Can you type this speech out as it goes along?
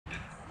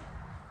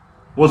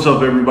What's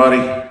up,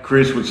 everybody?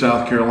 Chris with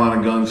South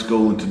Carolina Gun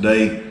School, and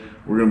today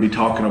we're going to be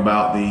talking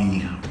about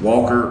the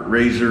Walker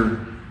Razor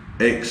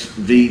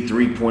XV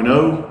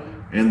 3.0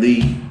 and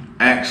the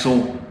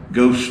Axil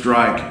Ghost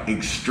Stryke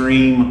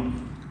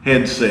Extreme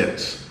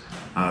headsets.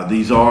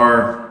 These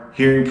are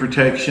hearing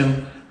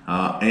protection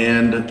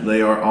and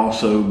they are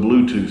also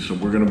Bluetooth, so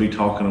we're going to be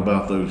talking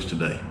about those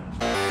today.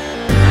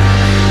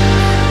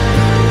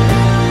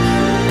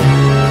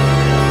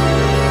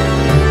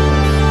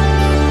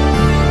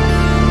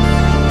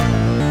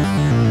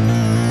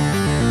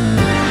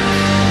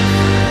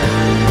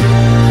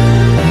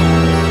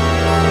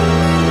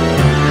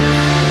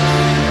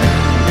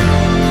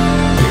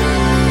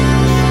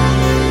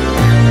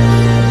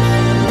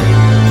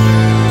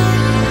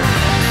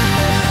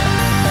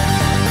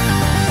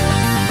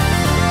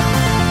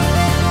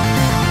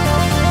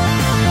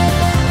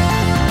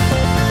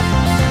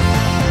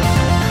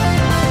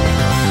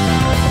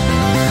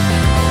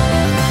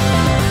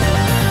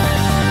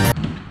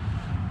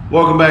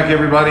 Welcome back,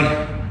 everybody.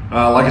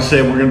 Like I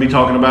said, we're going to be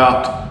talking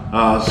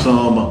about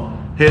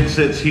some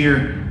headsets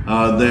here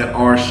that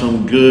are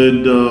some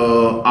good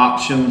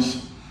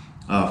options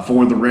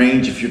for the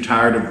range. If you're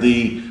tired of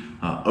the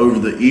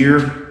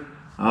over-the-ear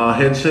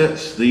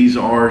headsets, these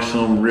are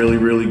some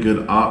really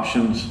good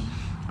options.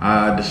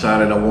 I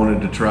decided I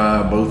wanted to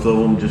try both of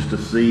them just to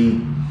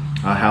see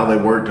how they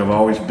worked. I've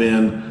always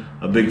been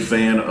a big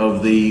fan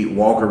of the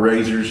Walker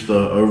Razors,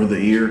 the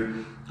over-the-ear.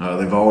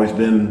 They've always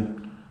been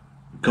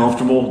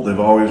comfortable. They've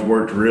always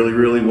worked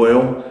really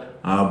well,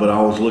 but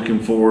I was looking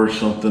for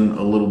something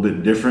a little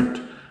bit different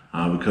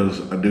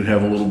because I do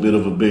have a little bit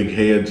of a big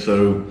head,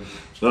 so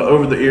the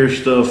over-the-ear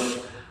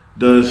stuff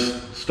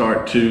does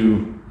start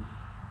to,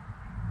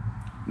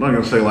 I'm not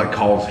going to say like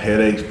cause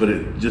headaches, but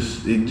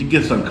it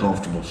gets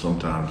uncomfortable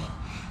sometimes.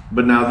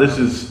 But now this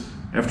is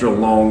after a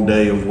long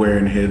day of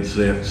wearing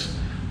headsets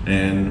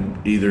and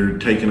either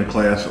taking a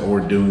class or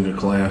doing a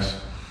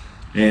class,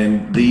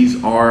 and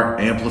these are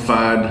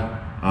amplified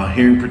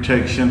hearing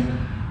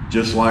protection,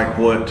 just like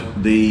what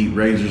the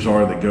razors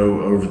are that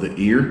go over the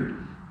ear.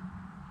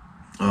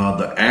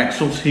 The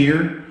axles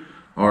here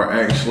are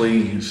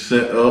actually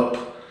set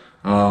up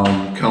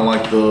kind of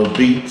like the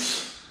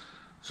Beats.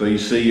 So you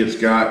see it's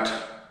got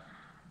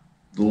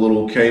the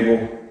little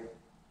cable,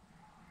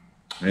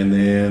 and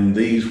then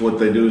these, what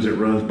they do is it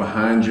runs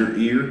behind your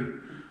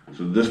ear.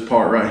 So this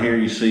part right here,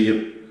 you see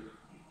it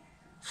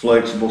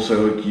flexible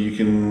so you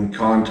can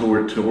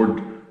contour it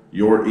toward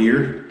your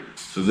ear.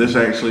 So this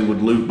actually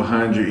would loop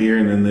behind your ear,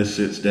 and then this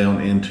sits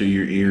down into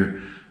your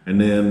ear. And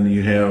then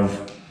you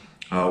have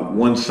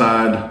one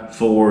side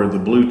for the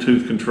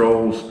Bluetooth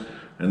controls,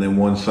 and then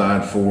one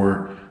side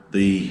for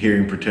the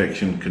hearing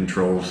protection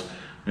controls.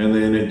 And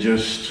then it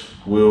just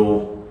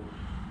will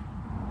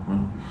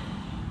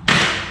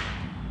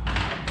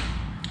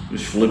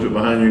just flip it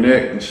behind your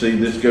neck, and see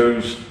this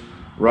goes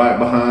right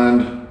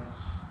behind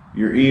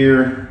your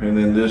ear, and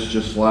then this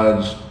just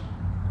slides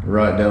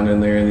right down in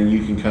there, and then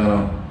you can kind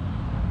of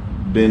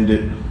bend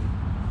it,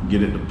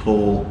 get it to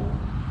pull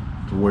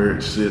to where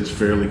it sits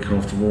fairly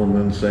comfortable. And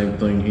then same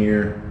thing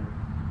here,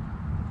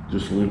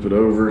 just loop it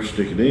over,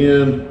 stick it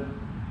in,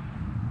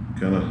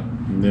 kind of,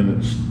 and then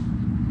it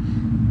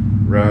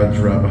rides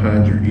right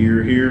behind your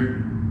ear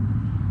here.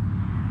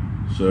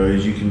 So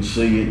as you can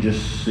see, it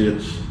just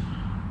sits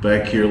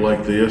back here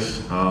like this.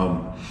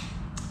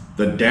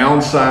 The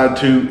downside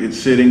to it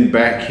sitting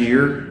back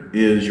here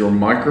is your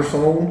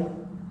microphone.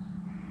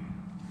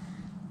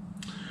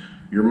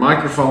 Your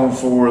microphone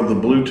for the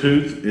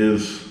Bluetooth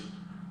is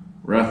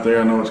right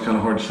there. I know it's kind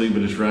of hard to see,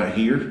 but it's right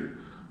here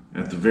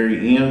at the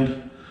very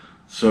end.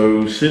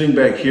 So sitting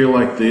back here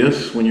like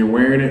this, when you're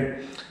wearing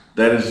it,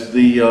 that is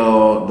the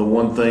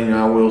one thing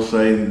I will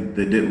say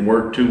that didn't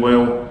work too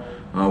well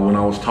when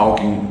I was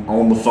talking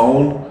on the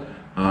phone.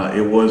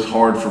 It was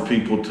hard for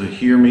people to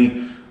hear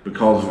me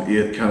because of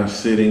it kind of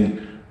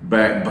sitting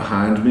back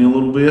behind me a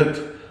little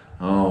bit.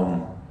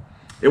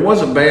 It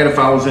wasn't bad if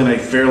I was in a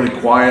fairly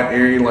quiet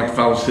area, like if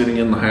I was sitting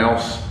in the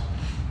house,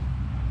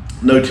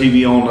 no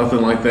TV on,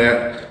 nothing like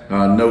that,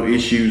 no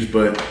issues.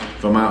 But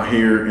if I'm out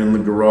here in the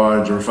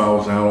garage, or if I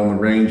was out on the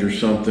range or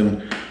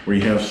something where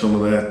you have some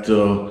of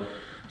that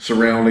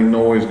surrounding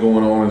noise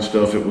going on and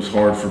stuff, it was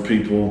hard for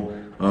people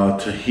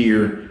to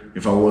hear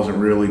if I wasn't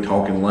really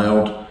talking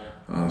loud.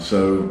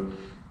 So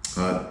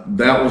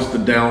that was the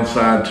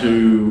downside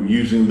to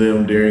using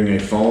them during a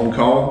phone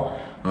call.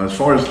 As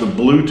far as the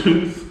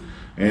Bluetooth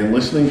and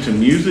listening to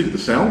music, the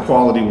sound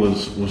quality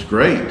was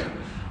great.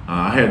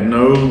 I had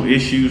no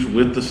issues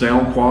with the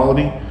sound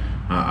quality.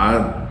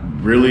 I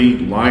really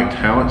liked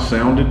how it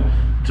sounded.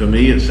 To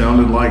me, it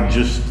sounded like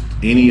just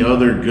any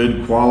other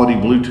good quality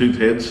Bluetooth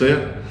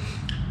headset.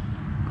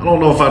 I don't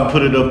know if I'd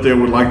put it up there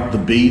with like the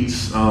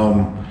Beats.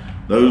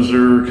 Those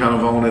are kind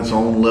of on its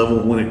own level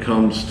when it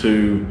comes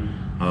to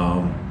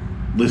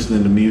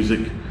listening to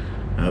music.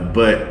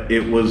 But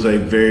it was a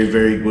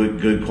very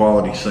good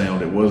quality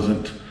sound. It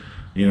wasn't,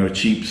 you know,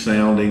 cheap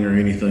sounding or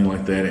anything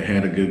like that. It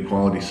had a good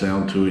quality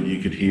sound to it.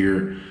 You could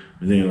hear,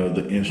 you know,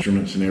 the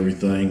instruments and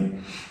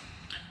everything.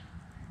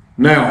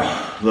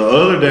 Now, the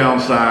other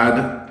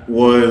downside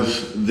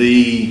was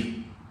the,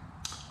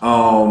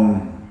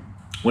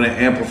 when it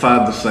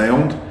amplified the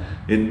sound,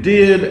 it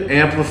did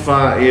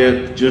amplify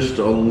it just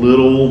a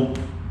little,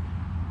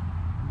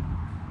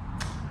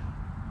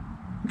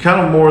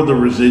 kind of more of the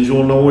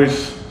residual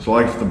noise. So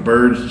like the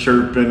birds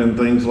chirping and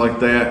things like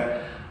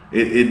that,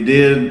 it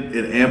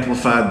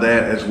amplified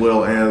that as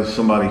well as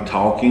somebody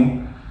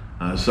talking.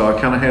 So I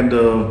kind of had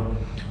to,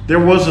 there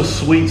was a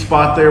sweet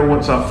spot there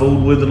once I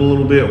fooled with it a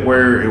little bit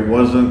where I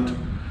wasn't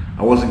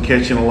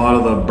catching a lot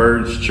of the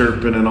birds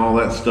chirping and all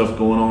that stuff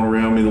going on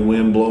around me, the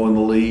wind blowing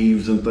the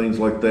leaves and things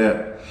like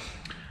that,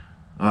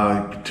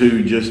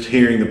 to just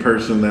hearing the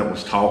person that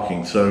was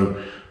talking.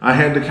 So I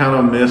had to kind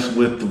of mess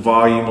with the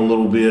volume a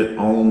little bit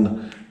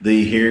on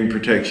the hearing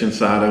protection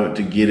side of it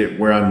to get it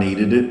where I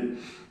needed it.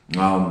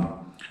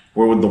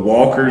 Where with the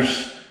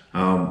walkers,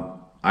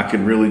 I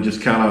could really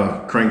just kind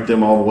of crank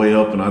them all the way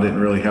up and I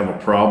didn't really have a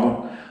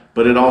problem.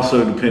 But it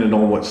also depended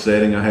on what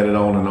setting I had it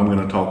on, and I'm going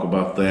to talk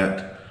about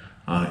that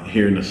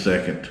here in a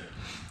second.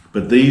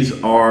 But these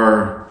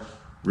are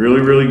really,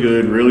 really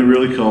good, really,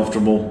 really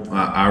comfortable.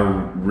 I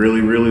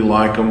really, really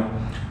like them.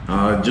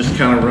 Just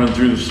kind of run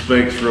through the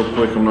specs real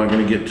quick. I'm not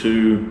going to get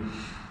too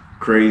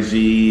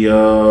crazy.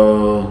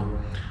 So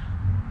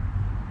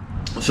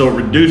it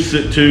reduces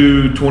it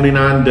to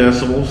 29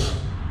 decibels.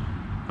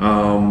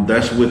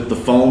 That's with the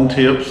foam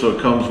tips, so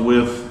it comes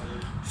with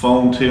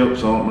foam tips.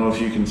 I don't know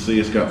if you can see,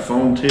 it's got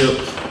foam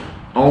tips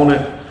on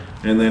it,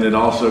 and then it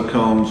also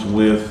comes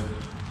with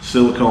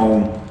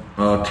silicone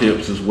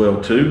tips as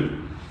well too.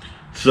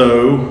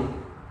 So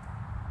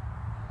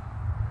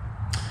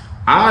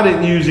I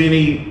didn't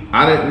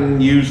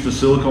use the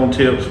silicone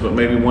tips, but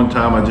maybe one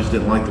time I just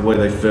didn't like the way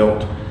they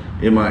felt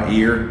in my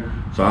ear.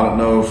 So I don't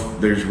know if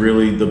there's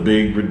really the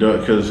big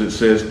reduction, because it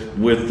says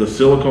with the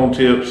silicone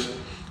tips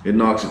it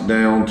knocks it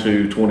down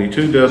to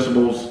 22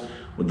 decibels.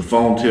 With the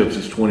foam tips,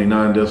 it's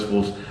 29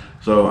 decibels.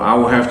 So I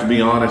will have to be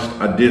honest,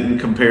 I didn't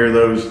compare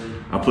those.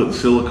 I put the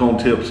silicone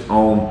tips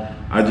on.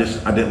 I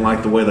didn't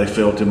like the way they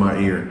felt in my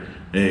ear.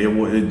 It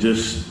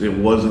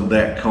wasn't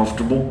that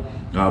comfortable.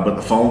 But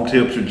the foam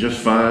tips are just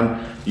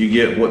fine. You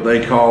get what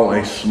they call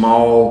a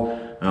small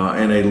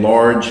and a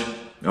large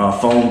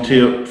foam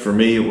tip. For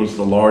me, it was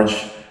the large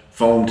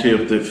foam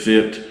tip that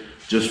fit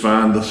just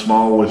fine. The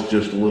small was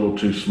just a little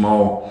too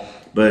small.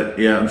 But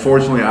yeah,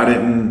 unfortunately, I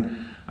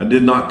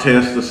did not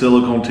test the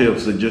silicone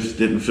tips. It just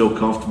didn't feel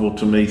comfortable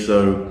to me,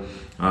 so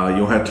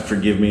you'll have to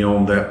forgive me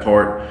on that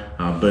part.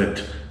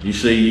 But you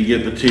see, you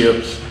get the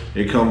tips.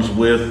 It comes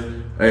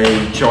with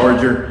a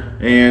charger,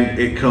 and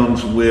it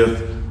comes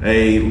with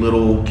a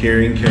little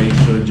carrying case,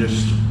 so it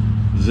just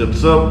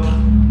zips up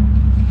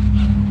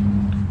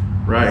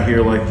right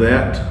here like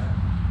that.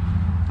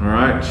 All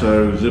right,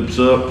 so zips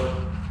up,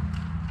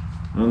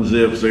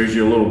 unzips, there's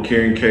your little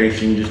carrying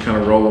case. You can just kind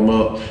of roll them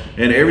up,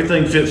 and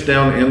everything fits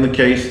down in the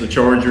case. The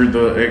charger,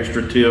 the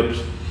extra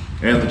tips,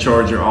 and the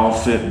charger all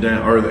fit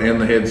down, and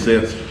the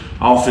headsets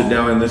all fit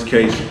down in this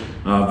case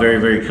very,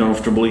 very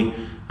comfortably.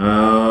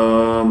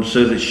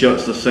 Says it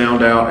shuts the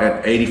sound out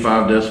at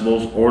 85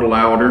 decibels or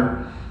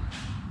louder,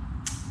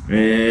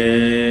 and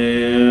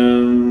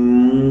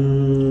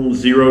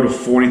 0 to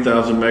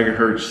 40,000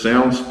 megahertz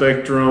sound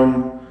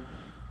spectrum.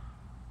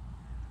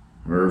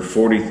 Or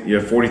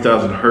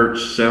 40,000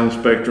 hertz sound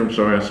spectrum.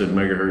 Sorry, I said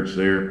megahertz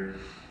there.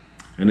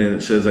 And then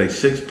it says a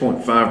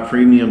 6.5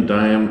 premium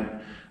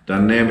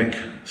dynamic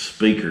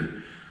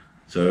speaker.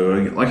 So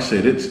like I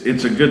said,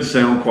 it's a good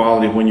sound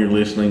quality when you're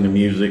listening to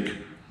music.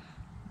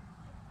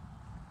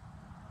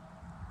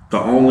 The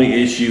only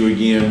issue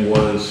again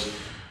was,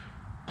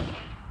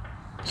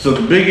 so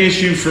the big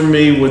issue for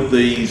me with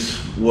these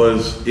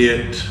was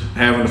it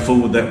having to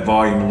fool with that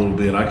volume a little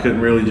bit. I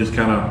couldn't really just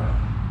kind of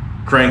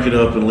crank it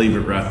up and leave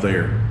it right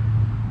there,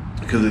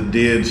 because it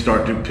did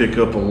start to pick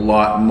up a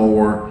lot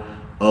more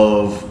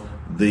of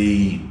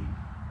the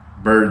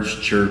birds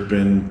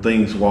chirping,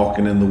 things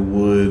walking in the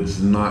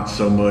woods, not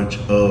so much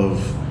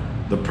of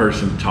the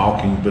person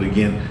talking. But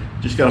again,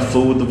 just got to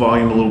fool with the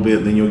volume a little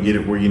bit, then you'll get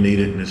it where you need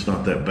it, and it's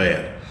not that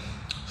bad.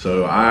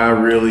 So I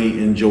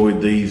really enjoyed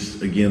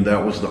these. Again,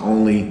 that was the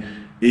only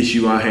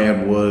issue I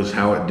had, was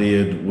how it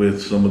did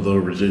with some of the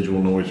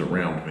residual noise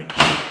around me.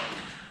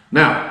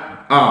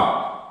 Now,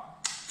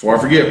 before I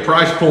forget,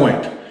 price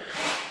point.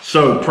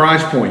 So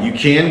price point, you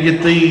can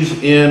get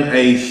these in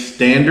a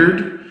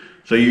standard.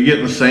 So you're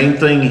getting the same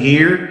thing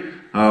here.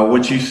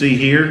 What you see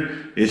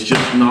here, it's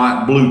just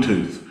not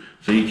Bluetooth.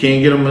 So you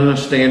can get them in a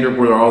standard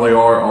where all they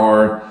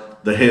are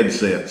the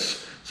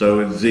headsets. So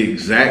it's the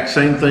exact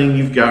same thing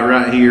you've got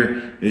right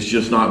here. It's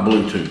just not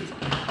Bluetooth.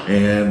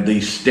 And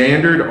the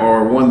standard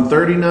are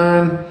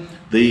 $139.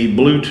 The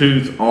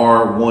Bluetooth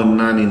are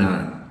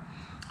 $199.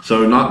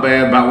 So not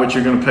bad about what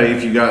you're gonna pay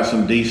if you got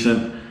some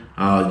decent,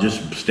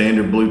 just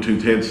standard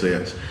Bluetooth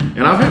headsets.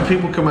 And I've had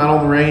people come out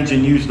on the range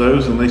and use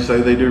those, and they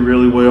say they do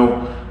really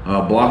well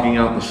blocking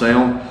out the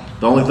sound.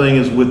 The only thing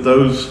is with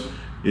those,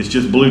 it's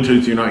just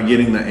Bluetooth. You're not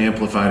getting the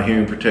amplified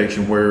hearing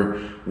protection,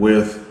 where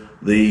with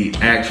the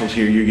Axils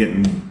here, you're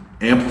getting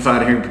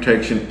amplified hearing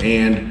protection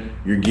and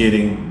you're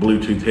getting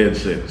Bluetooth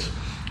headsets.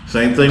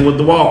 Same thing with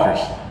the walkers.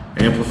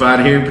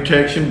 Amplified hearing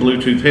protection,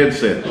 Bluetooth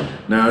headset.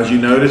 Now, as you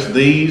notice,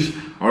 these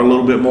are a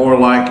little bit more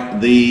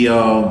like the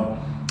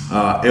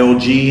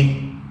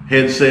LG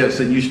headsets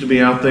that used to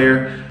be out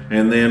there.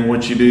 And then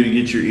what you do to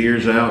get your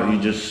ears out, you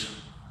just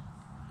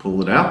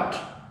pull it out.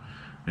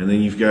 And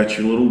then you've got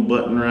your little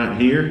button right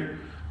here.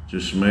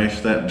 Just smash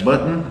that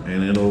button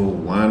and it'll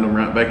line them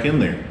right back in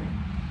there.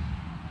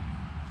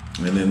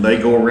 And then they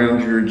go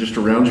around just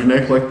around your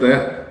neck like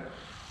that.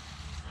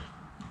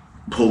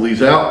 Pull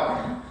these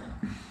out.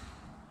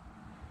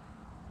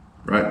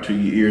 Right to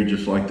your ear,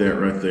 just like that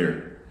right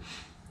there.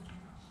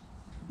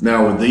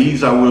 Now with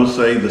these, I will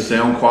say the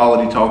sound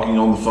quality talking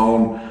on the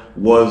phone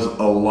was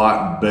a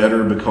lot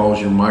better because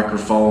your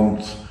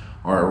microphones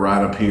are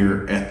right up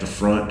here at the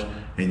front.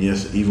 And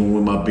yes, even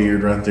with my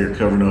beard right there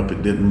covering up,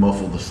 it didn't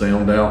muffle the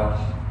sound out.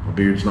 My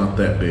beard's not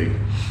that big.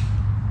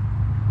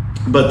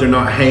 But they're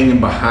not hanging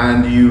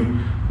behind you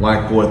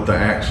like what the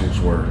Axils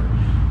were.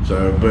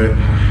 So, but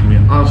I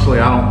mean, honestly,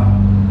 I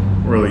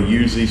don't really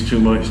use these too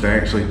much to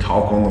actually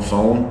talk on the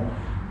phone.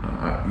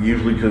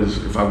 Usually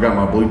because if I've got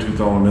my Bluetooth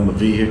on, I'm in the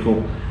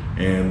vehicle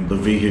and the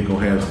vehicle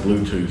has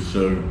Bluetooth.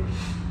 So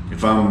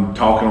if I'm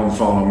talking on the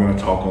phone, I'm going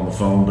to talk on the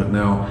phone. But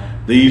now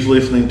these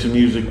listening to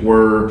music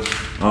were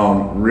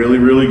really,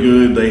 really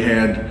good. They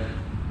had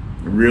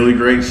really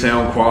great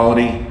sound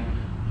quality.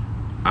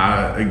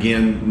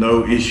 Again,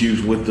 no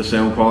issues with the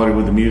sound quality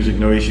with the music,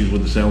 no issues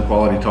with the sound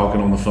quality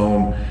talking on the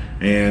phone,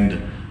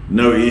 and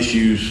no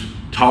issues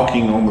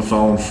talking on the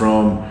phone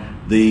from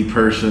the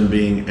person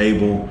being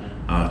able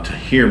to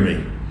hear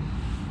me.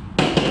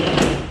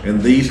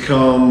 And these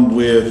come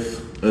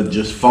with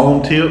just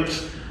phone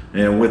tips,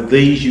 and with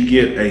these you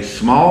get a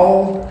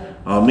small,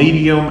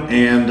 medium,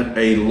 and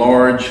a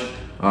large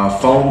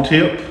phone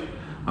tip.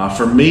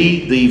 For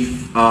me,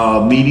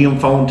 the medium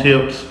phone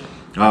tips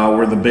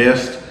were the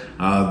best.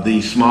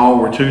 The small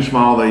were too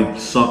small, they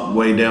sunk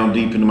way down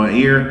deep into my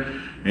ear,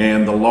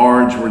 and the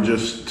large were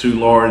just too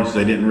large.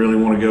 They didn't really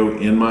want to go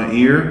in my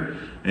ear,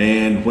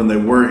 and when they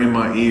were in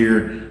my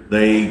ear,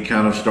 they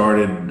kind of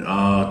started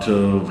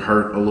to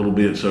hurt a little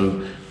bit.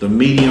 So the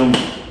medium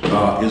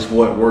is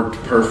what worked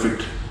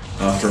perfect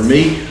for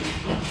me,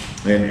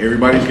 and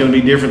everybody's going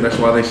to be different. That's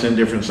why they send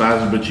different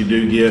sizes, but you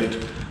do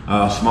get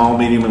small,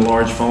 medium, and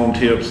large phone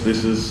tips.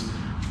 This is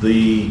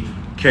the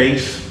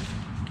case,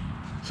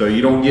 so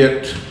you don't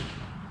get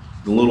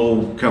the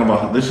little kind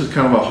of this is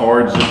kind of a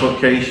hard zip-up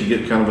case. You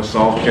get kind of a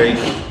soft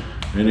case,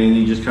 and then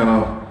you just kind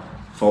of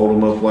fold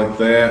them up like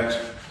that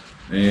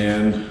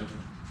and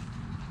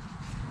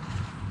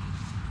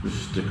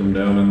just stick them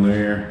down in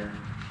there.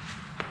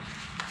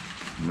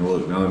 And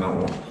look, now they're not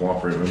wanting to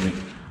cooperate with me.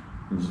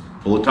 Just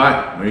pull it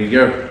tight. There you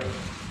go.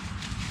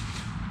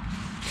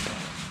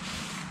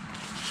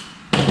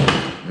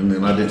 And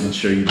then I didn't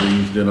show you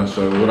these, did I?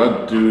 So what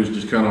I do is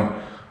just kind of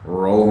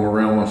roll them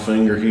around my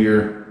finger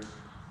here.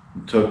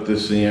 Tuck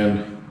this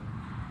in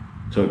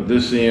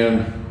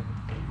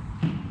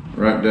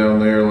right down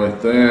there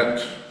like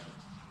that.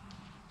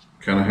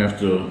 Kind of have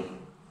to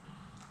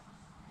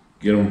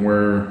get them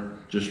where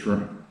just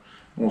right, I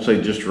won't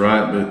say just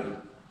right, but,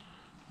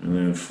 and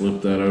then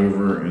flip that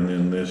over, and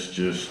then this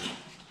just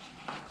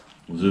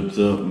zips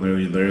up,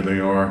 and there they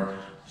are.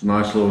 It's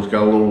nice little, it's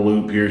got a little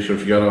loop here, so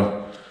if you got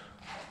a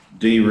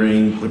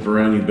D-ring, clip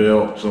around your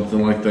belt,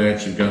 something like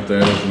that, you've got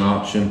that as an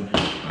option.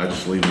 I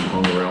just leave them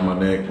hung around my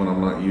neck when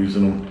I'm not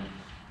using them.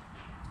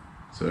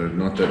 So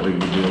not that big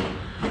of a deal.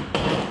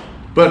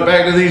 But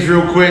back to these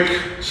real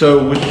quick.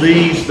 So with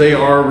these, they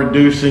are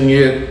reducing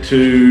it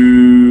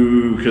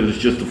to, because it's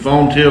just the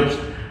phone tips,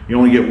 you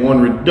only get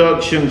one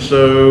reduction.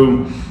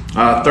 So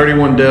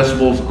 31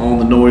 decibels on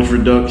the noise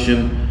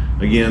reduction.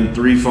 Again,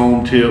 3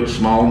 phone tips,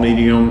 small,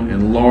 medium,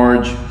 and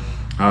large.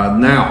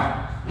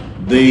 Now,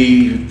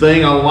 the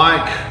thing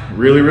I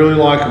really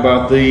like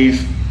about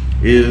these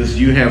is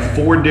you have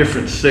 4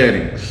 different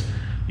settings.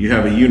 You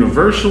have a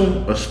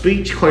universal, a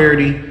speech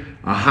clarity,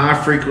 a high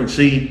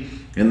frequency,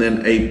 and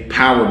then a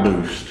power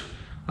boost.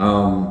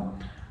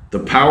 The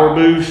power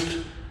boost,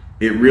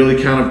 it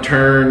really kind of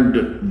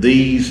turned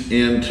these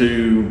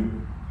into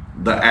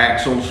the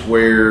Axils,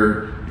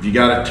 where if you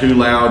got it too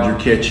loud, you're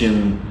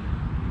catching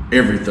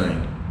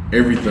everything.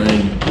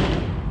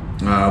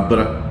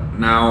 But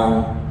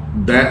now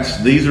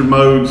these are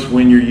modes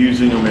when you're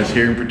using them as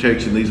hearing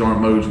protection. These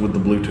aren't modes with the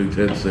Bluetooth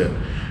headset.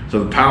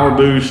 So the power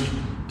boost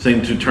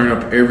seemed to turn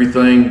up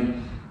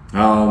everything.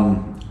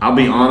 I'll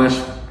be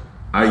honest,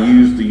 I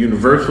use the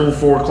universal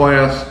 4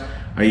 class,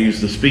 I use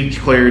the speech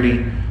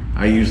clarity,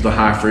 I use the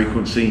high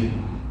frequency.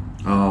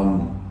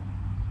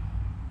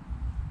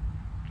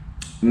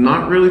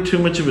 Not really too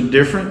much of a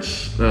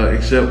difference,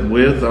 except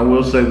with, I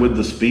will say, with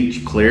the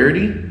speech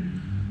clarity,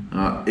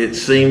 it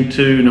seemed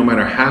to, no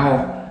matter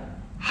how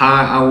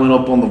high I went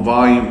up on the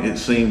volume, it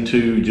seemed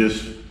to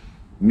just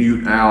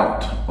mute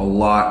out a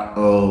lot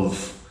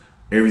of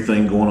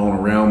everything going on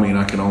around me, and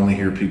I could only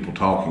hear people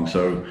talking.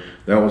 So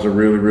that was a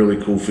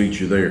really cool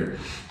feature there.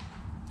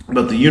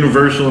 But the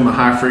universal and the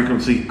high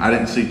frequency, I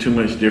didn't see too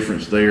much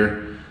difference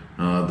there.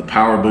 The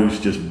power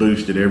boost just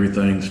boosted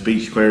everything.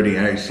 Speech clarity,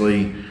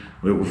 actually,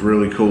 it was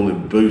really cool.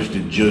 It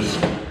boosted just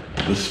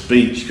the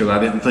speech because I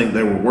didn't think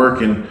they were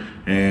working.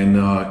 And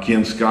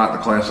Ken Scott, the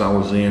class I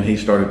was in, he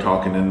started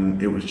talking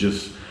and it was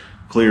just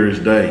clear as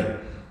day.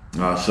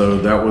 So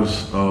that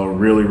was a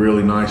really,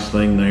 really nice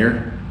thing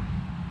there.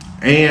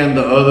 And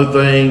the other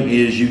thing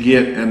is you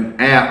get an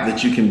app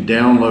that you can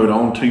download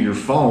onto your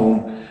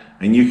phone,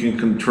 and you can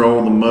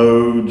control the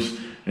modes.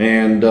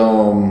 And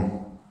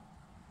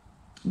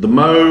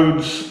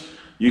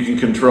you can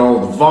control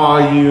the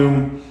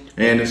volume,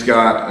 and it's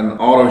got an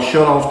auto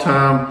shut off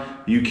time.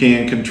 You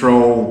can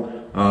control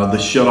the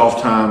shut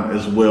off time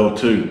as well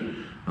too.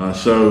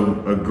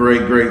 So a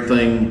great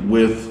thing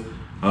with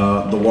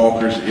the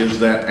walkers is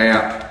that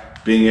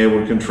app, being able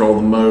to control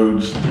the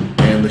modes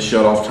and the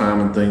shut off time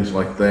and things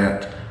like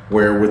that,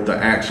 where with the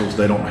Axils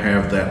they don't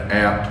have that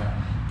app,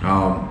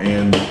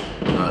 and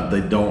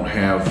they don't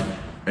have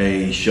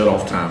a shut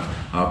off time.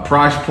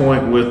 Price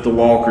point with the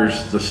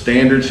walkers, the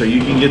standard, so you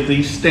can get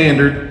these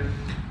standard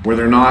where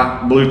they're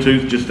not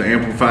Bluetooth, just the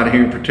amplified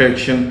hearing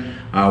protection,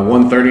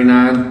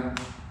 $139,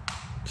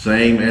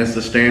 same as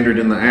the standard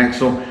in the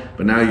Axil,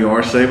 but now you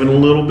are saving a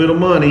little bit of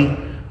money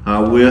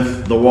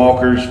with the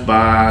walkers.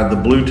 By the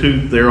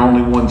Bluetooth, they're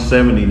only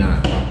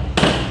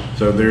 $179.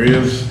 So there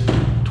is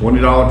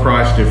 $20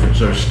 price difference.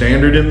 So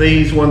standard in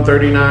these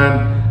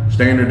 $139,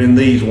 standard in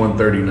these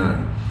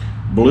 $139.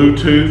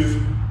 Bluetooth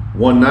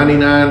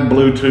 $199,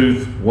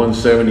 Bluetooth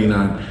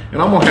 $179.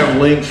 And I'm gonna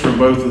have links for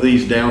both of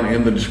these down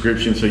in the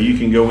description, so you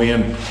can go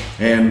in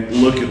and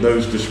look at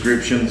those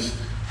descriptions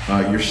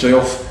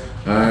yourself.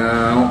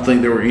 I don't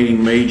think there were any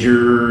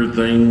major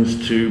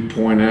things to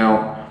point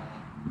out.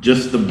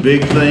 Just the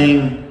big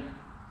thing,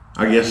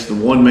 I guess the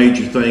one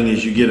major thing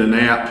is you get an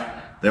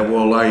app that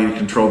will allow you to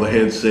control the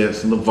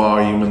headsets and the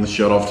volume and the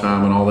shut off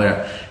time and all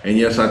that. And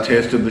yes, I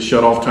tested the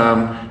shut off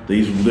time.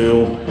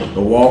 The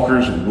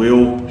walkers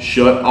will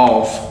shut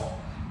off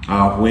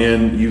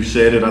when you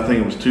set it. I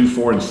think it was 2,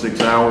 4, and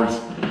 6 hours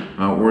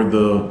were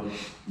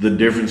the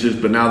differences.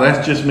 But now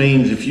that just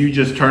means if you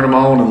just turn them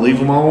on and leave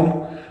them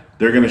on,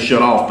 they're gonna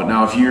shut off. But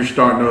now if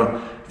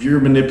you're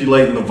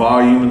manipulating the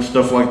volume and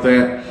stuff like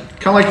that,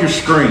 kind of like your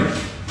screen,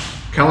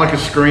 kind of like a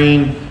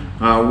screen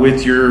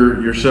with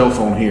your cell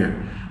phone here.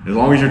 As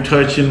long as you're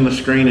touching the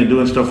screen and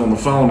doing stuff on the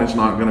phone, it's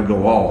not gonna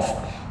go off.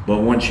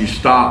 But once you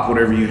stop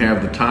whatever you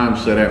have the time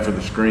set at for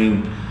the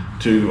screen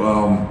to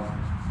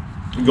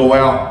go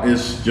out,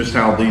 is just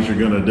how these are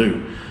gonna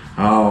do.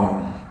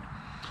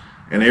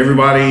 And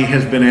everybody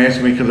has been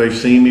asking me, because they've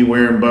seen me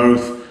wearing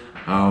both,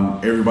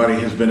 everybody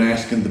has been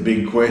asking the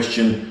big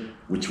question,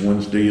 which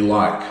ones do you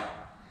like?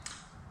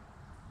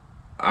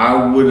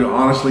 I would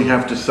honestly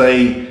have to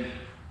say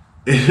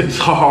it's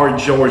a hard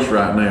choice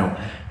right now.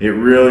 It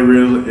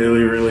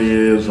really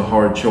is a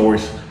hard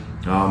choice.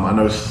 I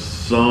know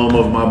some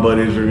of my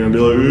buddies are gonna be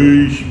like, hey,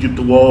 you should get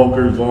the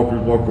walkers.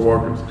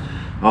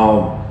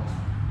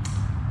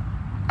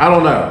 I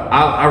don't know.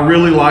 I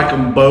really like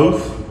them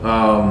both.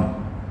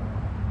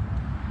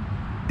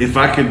 If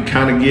I could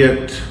kind of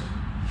get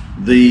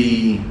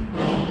the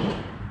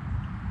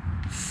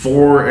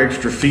 4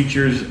 extra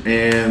features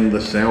and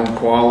the sound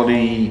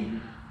quality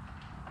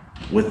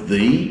with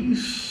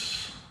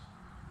these,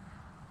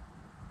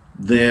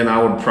 then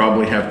I would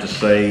probably have to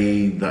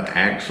say the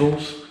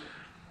Axils.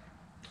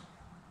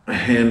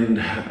 And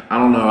I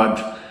don't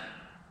know,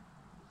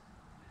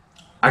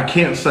 I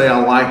can't say I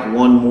like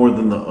one more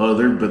than the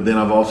other, but then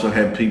I've also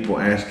had people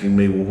asking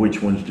me, well,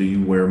 which ones do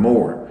you wear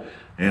more?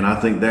 And I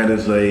think that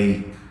is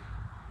a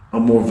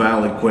more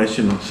valid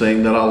question. I'm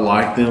saying that I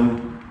like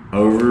them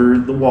over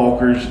the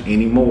walkers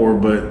anymore,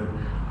 but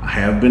I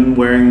have been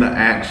wearing the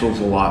Axils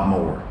a lot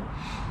more,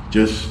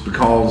 just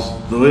because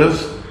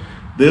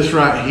this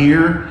right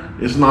here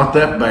is not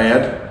that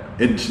bad.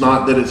 It's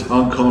not that it's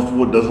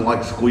uncomfortable. It doesn't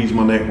like squeeze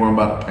my neck where I'm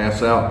about to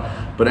pass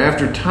out. But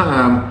after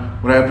time,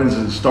 what happens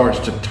is it starts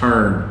to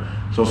turn.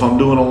 So if I'm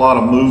doing a lot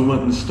of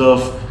movement and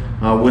stuff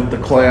with the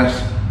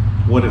class,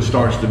 what it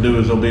starts to do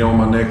is they'll be on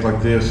my neck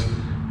like this,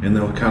 and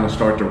they'll kind of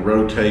start to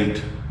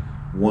rotate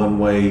one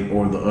way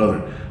or the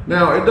other.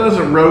 Now, it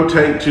doesn't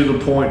rotate to the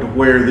point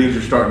where these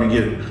are starting to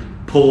get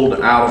pulled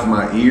out of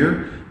my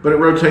ear, but it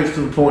rotates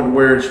to the point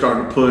where it's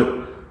starting to put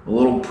a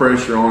little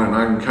pressure on it, and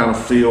I can kind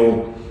of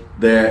feel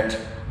that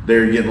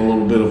they're getting a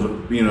little bit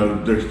of,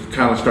 they're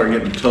kind of starting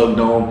getting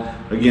tugged on.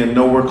 Again,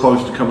 nowhere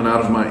close to coming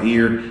out of my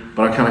ear,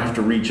 but I kind of have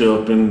to reach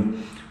up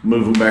and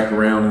move them back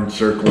around and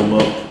circle them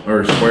up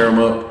or square them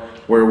up.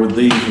 Where with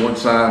these,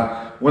 once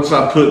I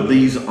put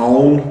these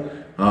on,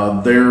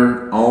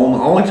 they're on. The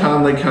only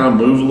time they kind of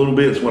move a little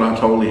bit is when I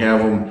totally have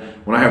them,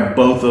 when I have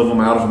both of them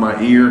out of my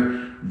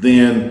ear,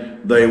 then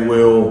they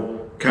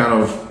will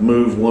kind of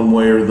move one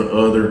way or the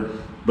other.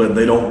 But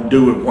they don't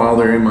do it while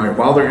they're in my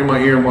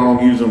ear, and while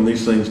I'm using them,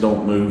 these things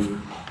don't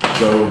move.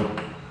 So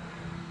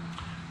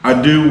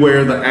I do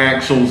wear the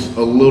Axils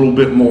a little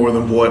bit more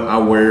than what I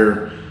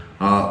wear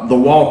the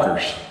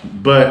walkers.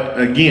 But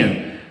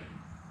again,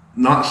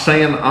 not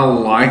saying I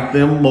like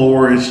them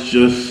more, it's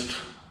just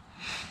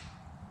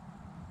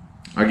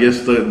I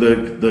guess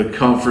the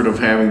comfort of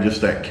having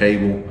just that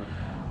cable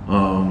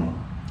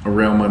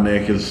around my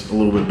neck is a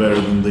little bit better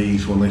than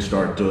these when they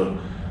start to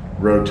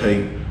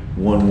rotate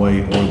one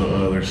way or the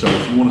other. So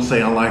if you want to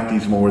say I like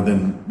these more,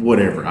 then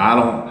whatever. I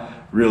don't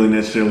really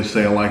necessarily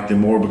say I like them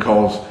more,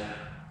 because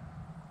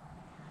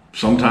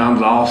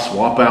sometimes I'll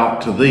swap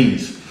out to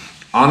these.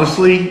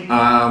 Honestly,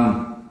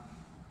 I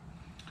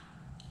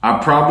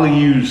probably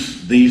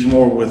use these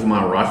more with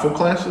my rifle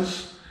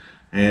classes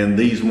and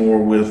these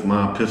more with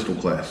my pistol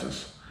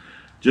classes,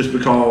 just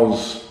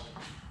because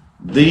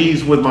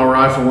these with my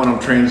rifle, when I'm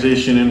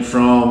transitioning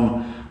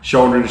from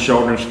shoulder to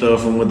shoulder and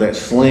stuff, and with that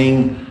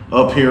sling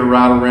up here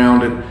right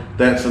around it,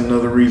 that's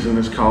another reason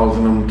that's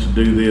causing them to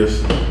do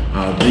this.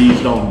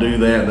 These don't do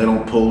that. They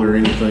don't pull or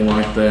anything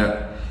like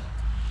that.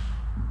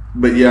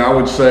 But yeah, I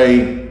would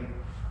say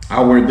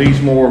I wear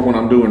these more when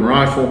I'm doing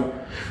rifle.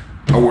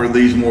 I wear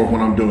these more when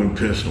I'm doing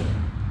pistol.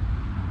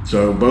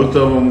 So both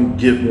of them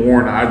get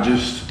worn.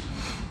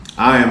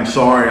 I am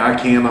sorry, I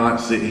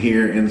cannot sit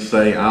here and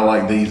say I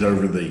like these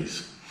over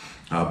these.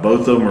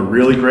 Both of them are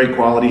really great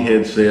quality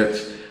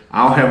headsets.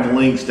 I'll have the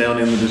links down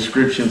in the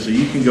description so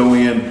you can go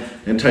in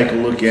and take a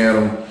look at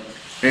them.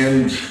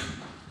 And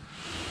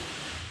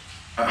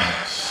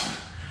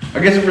I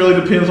guess it really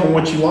depends on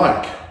what you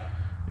like.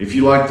 If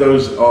you like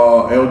those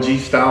LG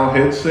style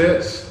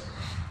headsets,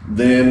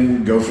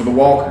 then go for the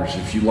Walkers.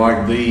 If you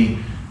like the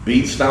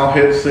Beat style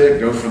headset,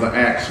 go for the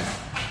Axil.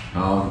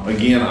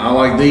 Again, I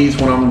like these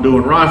when I'm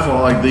doing rifle. I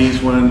like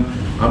these when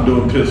I'm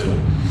doing pistol.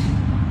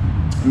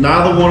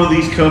 Neither one of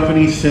these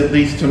companies sent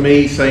these to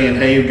me saying,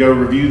 hey, go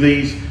review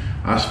these.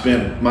 I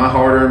spent my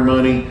hard-earned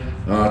money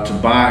to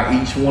buy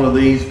each one of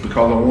these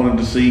because I wanted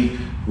to see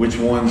which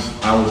ones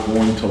I was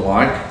going to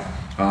like.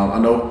 I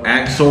know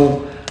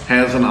Axil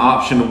has an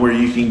option where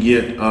you can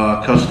get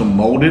custom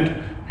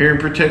molded hearing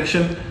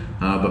protection,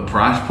 but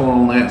price point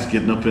on that's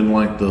getting up in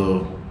like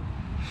the,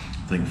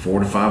 I think,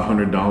 $400 to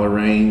 $500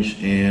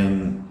 range,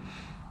 and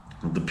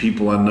the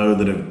people I know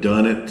that have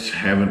done it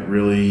haven't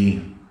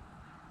really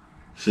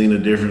seen a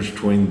difference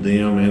between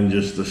them and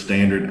just the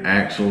standard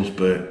Axils.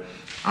 But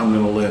I'm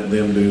going to let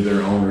them do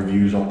their own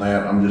reviews on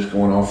that. I'm just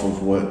going off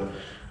of what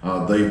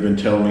they've been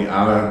telling me.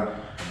 I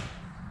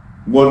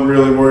wasn't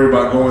really worried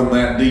about going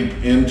that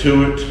deep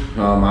into it.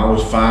 I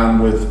was fine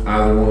with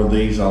either one of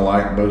these. I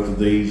like both of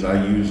these.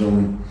 I use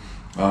them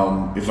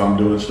if I'm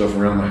doing stuff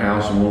around the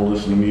house and want to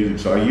listen to music.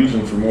 So I use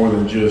them for more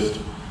than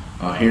just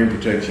hearing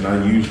protection.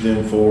 I use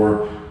them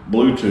for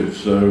Bluetooth.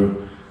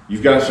 So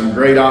you've got some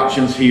great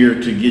options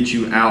here to get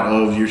you out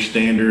of your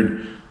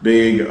standard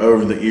big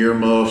over-the-ear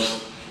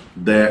muffs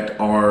that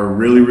are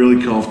really,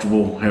 really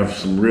comfortable, have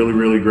some really,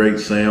 really great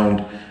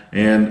sound.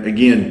 And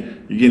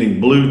again, you're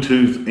getting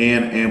Bluetooth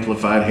and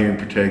amplified hearing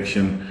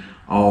protection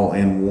all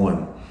in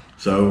one.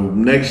 So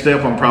next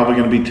step, I'm probably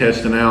going to be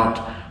testing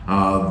out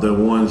the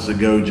ones that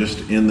go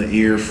just in the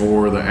ear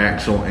for the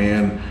Axil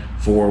and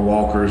for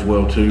Walker as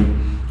well too.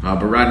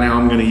 But right now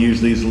I'm going to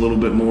use these a little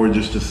bit more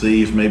just to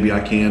see if maybe I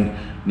can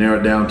narrow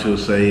it down to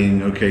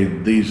saying, okay,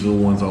 these are the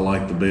ones I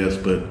like the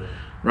best. But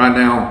right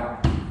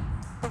now,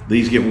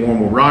 these get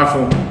worn with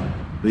rifle,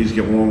 these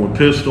get worn with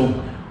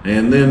pistol,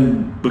 and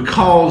then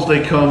because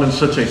they come in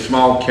such a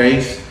small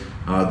case,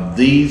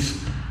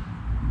 these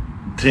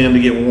tend to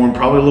get worn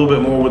probably a little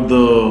bit more with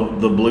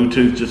the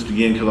Bluetooth, just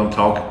again because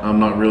I'm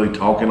not really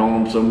talking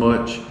on them so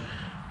much,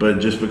 but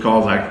just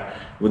because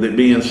with it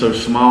being so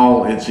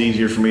small, it's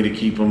easier for me to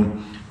keep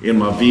them in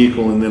my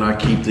vehicle, and then I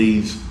keep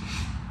these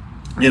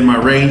in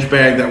my range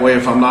bag. That way,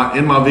 if I'm not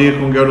in my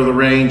vehicle and go to the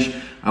range,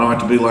 I don't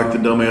have to be like the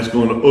dumbass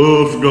going,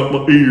 oh, I forgot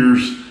my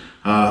ears.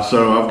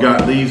 So I've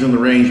got these in the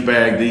range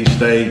bag. These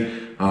stay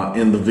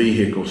in the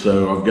vehicle.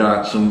 So I've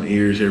got some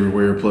ears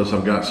everywhere. Plus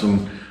I've got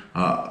some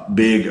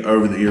big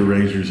over-the-ear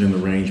razors in the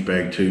range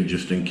bag too,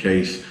 just in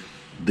case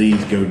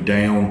these go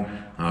down,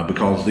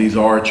 because these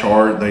are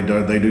charged.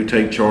 They do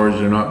take charge.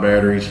 They're not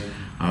batteries.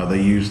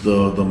 They use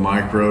the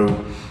micro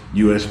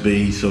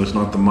USB. So it's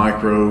not the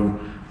micro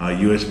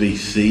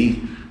USB-C,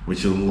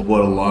 which is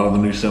what a lot of the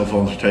new cell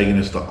phones are taking.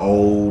 It's the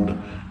old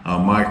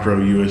micro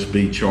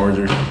USB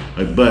chargers,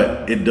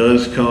 but it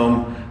does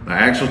come. The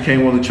Axil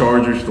came with the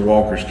chargers, the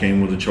Walkers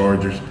came with the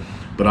chargers,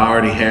 but I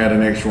already had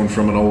an extra one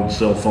from an old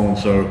cell phone,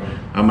 so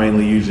I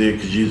mainly use it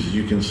because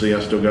you can see I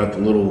still got the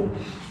little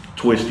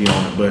twisty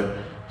on it. But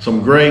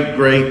some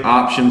great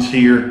options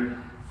here.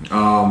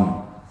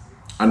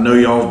 I know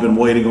y'all have been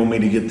waiting on me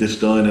to get this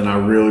done, and I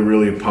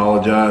really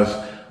apologize.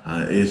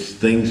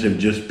 Things have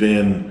just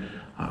been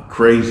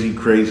crazy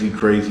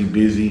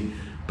busy,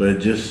 but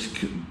just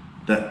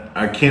that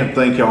I can't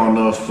thank y'all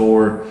enough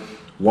for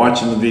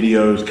watching the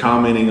videos,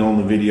 commenting on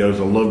the videos.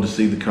 I love to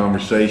see the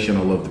conversation.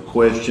 I love the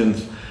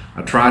questions.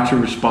 I try to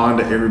respond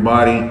to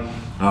everybody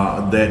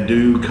that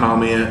do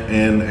comment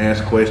and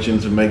ask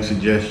questions and make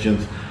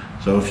suggestions.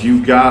 So if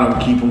you've got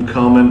them, keep them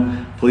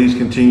coming. Please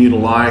continue to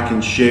like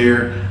and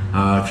share.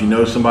 If you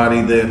know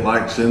somebody that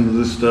likes into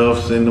this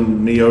stuff,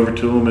 send me over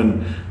to them,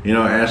 and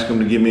ask them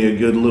to give me a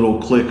good little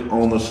click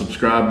on the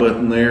subscribe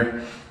button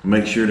there.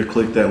 Make sure to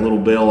click that little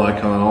bell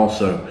icon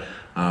also.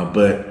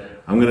 But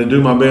I'm going to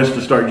do my best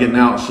to start getting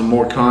out some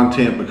more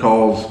content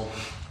because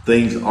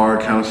things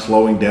are kind of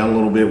slowing down a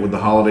little bit with the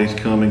holidays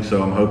coming.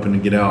 So I'm hoping to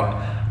get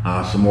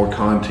out some more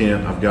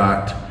content. I've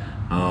got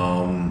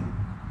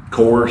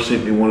Core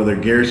sent me one of their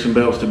Garrison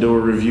belts to do a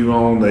review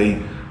on.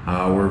 They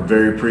were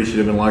very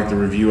appreciative and liked the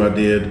review I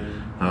did.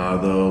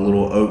 The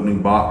little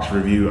opening box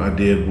review I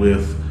did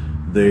with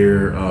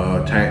their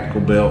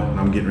tactical belt.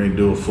 I'm getting ready to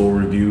do a full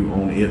review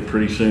on it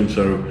pretty soon.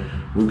 So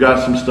we've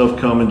got some stuff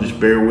coming. Just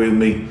bear with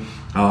me.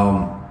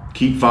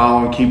 Keep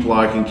following, keep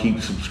liking,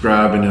 keep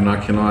subscribing, and I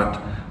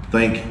cannot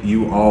thank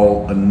you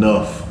all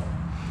enough.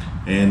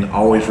 And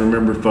always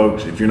remember,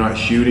 folks, if you're not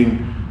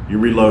shooting,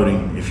 you're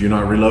reloading. If you're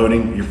not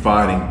reloading, you're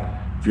fighting.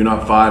 If you're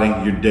not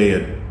fighting, you're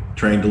dead.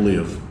 Train to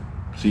live.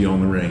 See you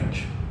on the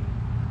range.